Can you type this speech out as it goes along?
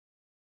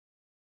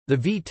The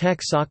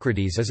VTech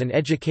Socrates is an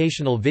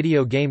educational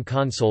video game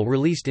console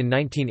released in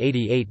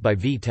 1988 by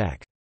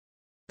VTech.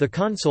 The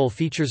console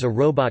features a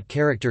robot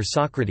character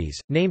Socrates,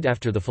 named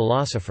after the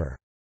philosopher.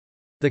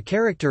 The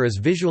character is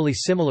visually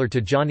similar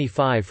to Johnny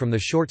Five from the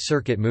Short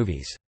Circuit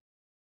movies.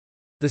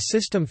 The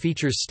system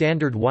features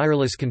standard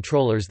wireless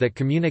controllers that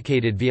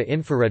communicated via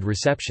infrared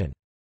reception.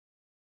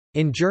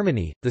 In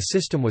Germany, the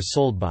system was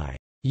sold by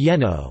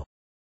Yeno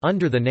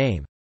under the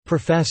name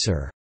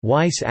Professor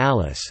Weiss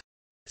Alice.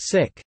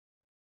 Sick.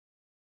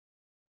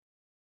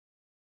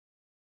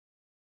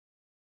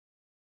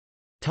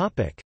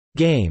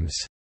 Games.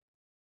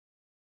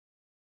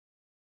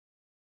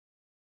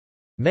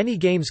 Many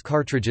games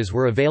cartridges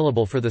were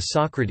available for the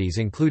Socrates,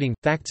 including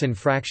Facts and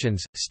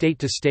Fractions, State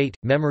to State,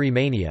 Memory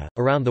Mania,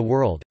 Around the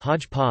World,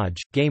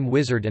 Hodgepodge, Game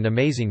Wizard and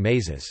Amazing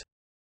Mazes.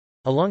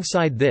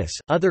 Alongside this,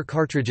 other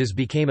cartridges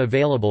became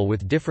available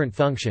with different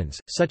functions,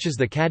 such as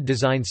the CAD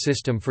design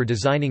system for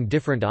designing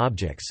different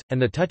objects,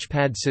 and the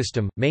touchpad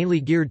system,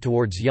 mainly geared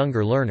towards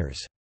younger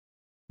learners.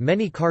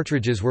 Many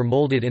cartridges were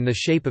molded in the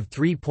shape of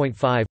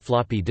 3.5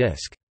 floppy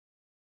disk.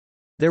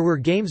 There were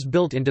games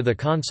built into the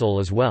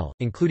console as well,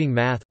 including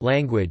math,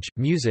 language,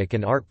 music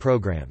and art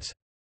programs.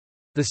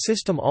 The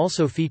system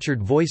also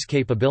featured voice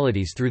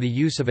capabilities through the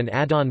use of an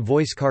add-on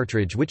voice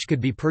cartridge which could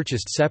be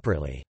purchased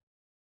separately.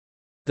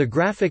 The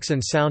graphics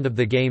and sound of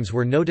the games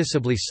were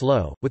noticeably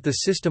slow, with the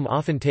system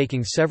often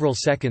taking several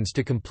seconds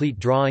to complete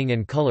drawing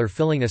and color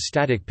filling a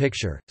static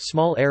picture.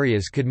 Small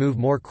areas could move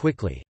more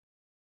quickly.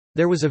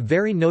 There was a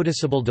very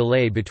noticeable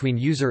delay between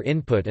user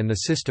input and the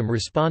system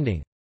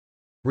responding.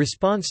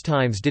 Response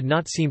times did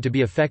not seem to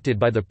be affected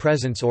by the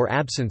presence or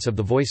absence of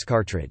the voice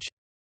cartridge.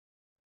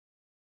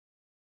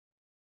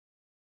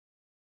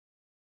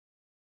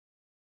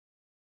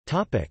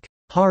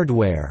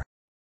 Hardware.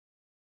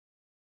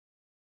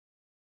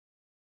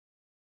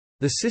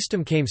 The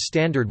system came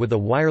standard with a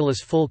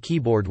wireless full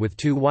keyboard with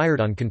two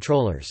wired-on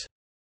controllers.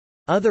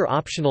 Other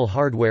optional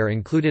hardware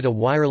included a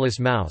wireless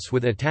mouse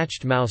with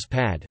attached mouse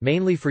pad,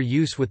 mainly for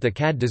use with the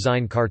CAD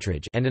design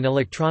cartridge, and an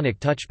electronic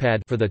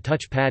touchpad for the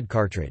touchpad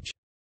cartridge.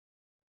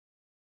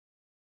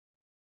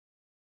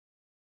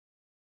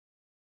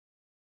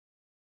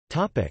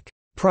 Topic: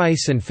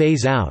 Price and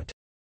phase out.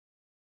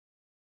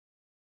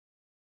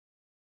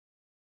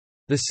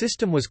 The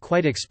system was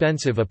quite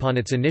expensive upon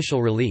its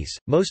initial release.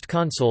 Most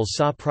consoles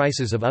saw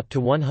prices of up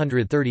to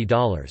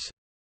 $130.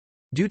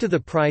 Due to the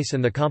price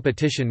and the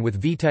competition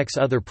with VTech's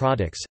other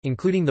products,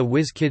 including the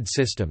WizKid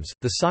systems,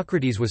 the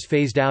Socrates was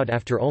phased out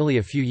after only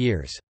a few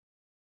years.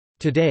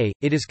 Today,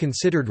 it is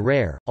considered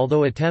rare,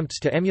 although attempts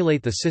to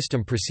emulate the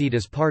system proceed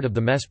as part of the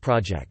MES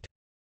project.